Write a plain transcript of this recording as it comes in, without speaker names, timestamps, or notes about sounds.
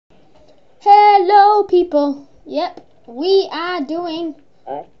Hello, people. Yep, we are doing.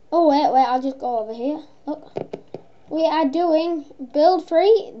 Oh wait, I'll just go over here. Look, we are doing Build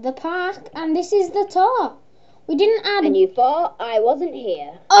Free the park, and this is the tour. We didn't add. And you thought I wasn't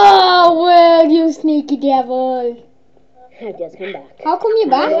here. Oh well, you sneaky devil. I've just come back. How come you're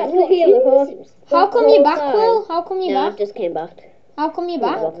back? I wasn't here the whole, How come whole you're back, time. Will? How come you're No, I back? just came back. How come you're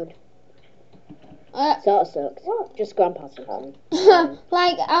back? Sort of sucks. Just grandpa's time.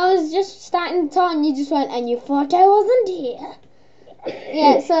 Like, I was just starting to talk and you just went, and you thought I wasn't here.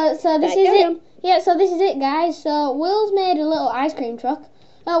 Yeah, so this is it. Yeah, so this is it, guys. So Will's made a little ice cream truck.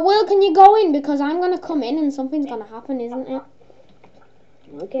 Will, can you go in? Because I'm going to come in and something's going to happen, isn't it?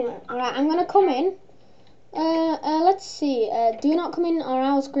 Okay. Alright, I'm going to come in. Let's see. Do not come in or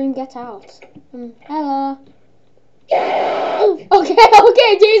I'll scream get out. Hello.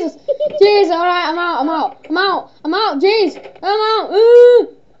 Okay, Jesus. Alright, I'm out, jeez. I'm out.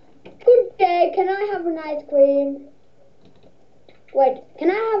 Good day, can I have an ice cream? Wait, can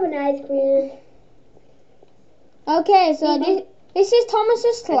I have an ice cream? Okay, so this is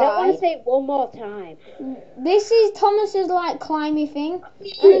Thomas's I don't want slide. to say it one more time. This is Thomas's like climby thing.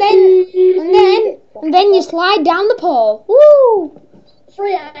 And then you slide down the pole. Woo!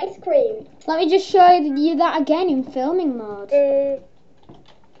 Free ice cream. Let me just show you that again in filming mode.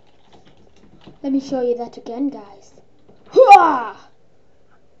 Let me show you that again, guys. Hooah!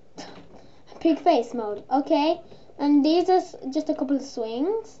 Pig face mode. Okay. And these are just a couple of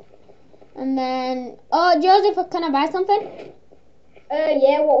swings. And then, oh, Joseph, can I buy something?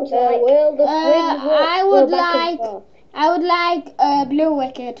 Yeah, what would you like? Will the swings I would like Blue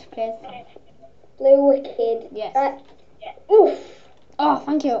Wicked, please. Blue Wicked. Yes. Oof. Oh,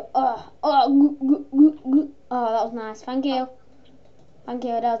 thank you. Oh, that was nice. Thank you,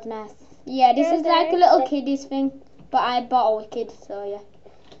 that was nice. Yeah, this is like a little kiddies thing, but I bought a Wicked, so yeah.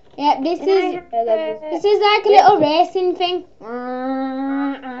 Yeah, this is like a little racing thing.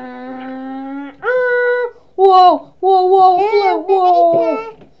 Whoa.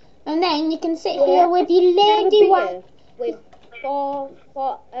 And then you can sit here with your lady wife. With four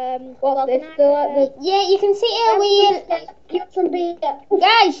Yeah, you can sit here with your... Get some beer.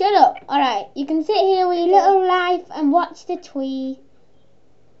 Guys, shut up. Alright, you can sit here with your little life and watch the tree.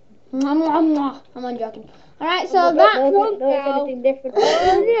 I'm on joking. Alright, so anything different.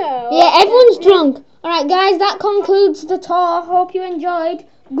 Oh no. yeah, everyone's drunk. Alright, guys, that concludes the tour. Hope you enjoyed.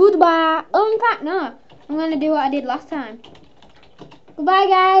 Goodbye. Oh, in fact, no. I'm going to do what I did last time. Goodbye,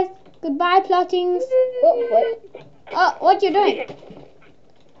 guys. Goodbye, plottings. Oh, what you doing?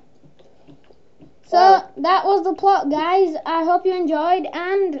 So, that was the plot, guys. I hope you enjoyed,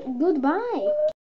 and goodbye.